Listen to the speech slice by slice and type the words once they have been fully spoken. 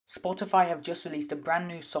Spotify have just released a brand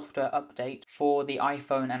new software update for the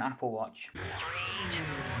iPhone and Apple Watch.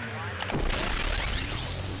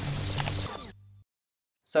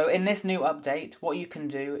 So in this new update, what you can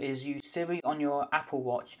do is use Siri on your Apple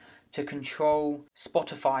Watch to control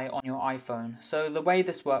Spotify on your iPhone. So the way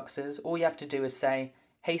this works is, all you have to do is say,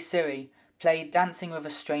 "Hey Siri, play Dancing with a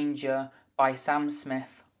Stranger by Sam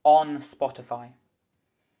Smith on Spotify."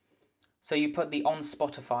 So you put the "on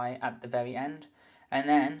Spotify" at the very end, and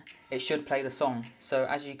then it should play the song. So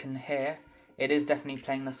as you can hear, it is definitely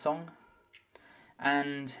playing the song.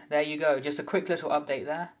 And there you go, just a quick little update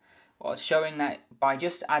there. Well, it's showing that by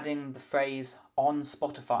just adding the phrase "on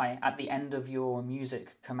Spotify" at the end of your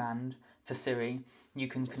music command to Siri, you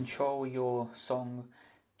can control your song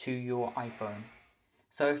to your iPhone.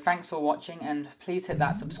 So thanks for watching, and please hit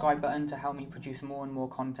that subscribe button to help me produce more and more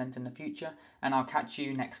content in the future, and I'll catch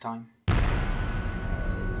you next time.